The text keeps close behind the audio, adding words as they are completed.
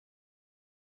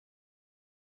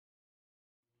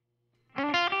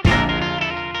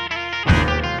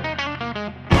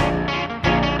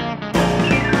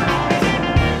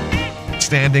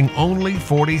Standing only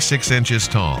 46 inches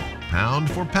tall, pound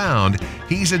for pound,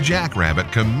 Heza JackRabbit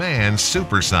commands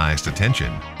supersized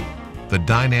attention. The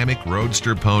dynamic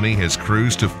roadster pony has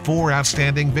cruised to 4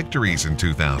 outstanding victories in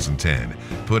 2010,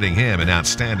 putting him in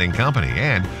outstanding company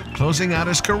and closing out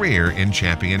his career in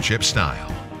championship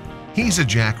style. Heza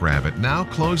JackRabbit now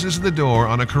closes the door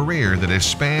on a career that has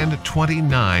spanned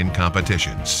 29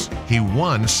 competitions. He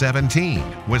won 17,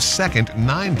 was second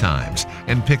 9 times,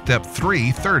 and picked up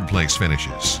 3 third-place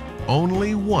finishes.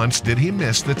 Only once did he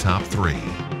miss the top 3.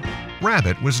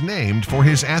 Rabbit was named for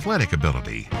his athletic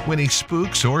ability. When he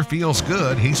spooks or feels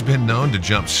good, he's been known to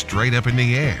jump straight up in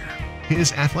the air.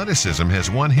 His athleticism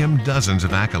has won him dozens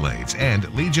of accolades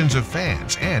and legions of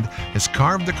fans, and has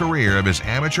carved the career of his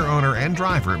amateur owner and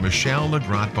driver, Michelle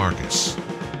LeGrant-Barkas.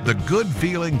 The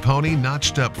good-feeling pony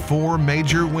notched up 4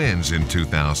 major wins in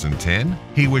 2010.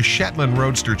 He was Shetland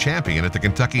Roadster Champion at the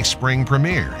Kentucky Spring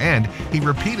Premiere, and he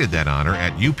repeated that honor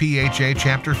at UPHA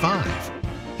Chapter 5.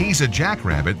 Heza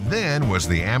JackRabbit then was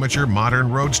the Amateur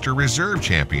Modern Roadster Reserve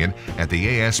Champion at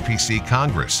the ASPC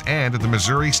Congress and at the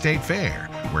Missouri State Fair,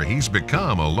 where he's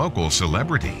become a local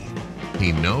celebrity.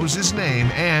 He knows his name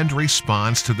and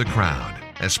responds to the crowd.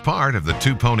 As part of the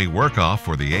 2-pony work-off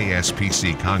for the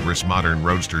ASPC Congress Modern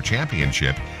Roadster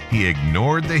Championship, he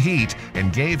ignored the heat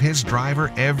and gave his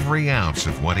driver every ounce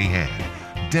of what he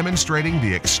had, demonstrating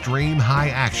the extreme high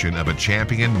action of a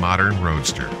champion modern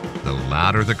roadster. The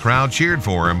louder the crowd cheered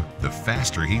for him, the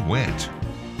faster he went.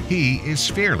 He is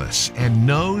fearless and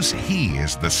knows he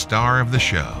is the star of the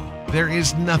show. There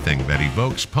is nothing that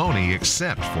evokes pony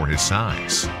except for his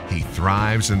size. He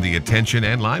thrives in the attention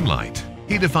and limelight.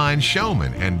 He defines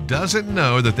showman and doesn't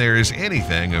know that there is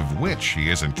anything of which he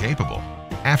isn't capable.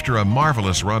 After a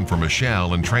marvelous run for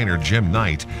Michelle and trainer Jim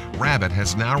Knight, Rabbit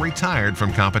has now retired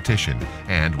from competition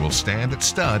and will stand at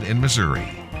stud in Missouri.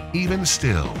 Even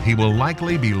still, he will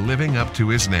likely be living up to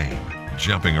his name,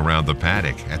 jumping around the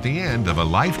paddock at the end of a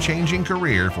life-changing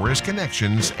career for his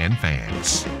connections and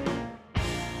fans.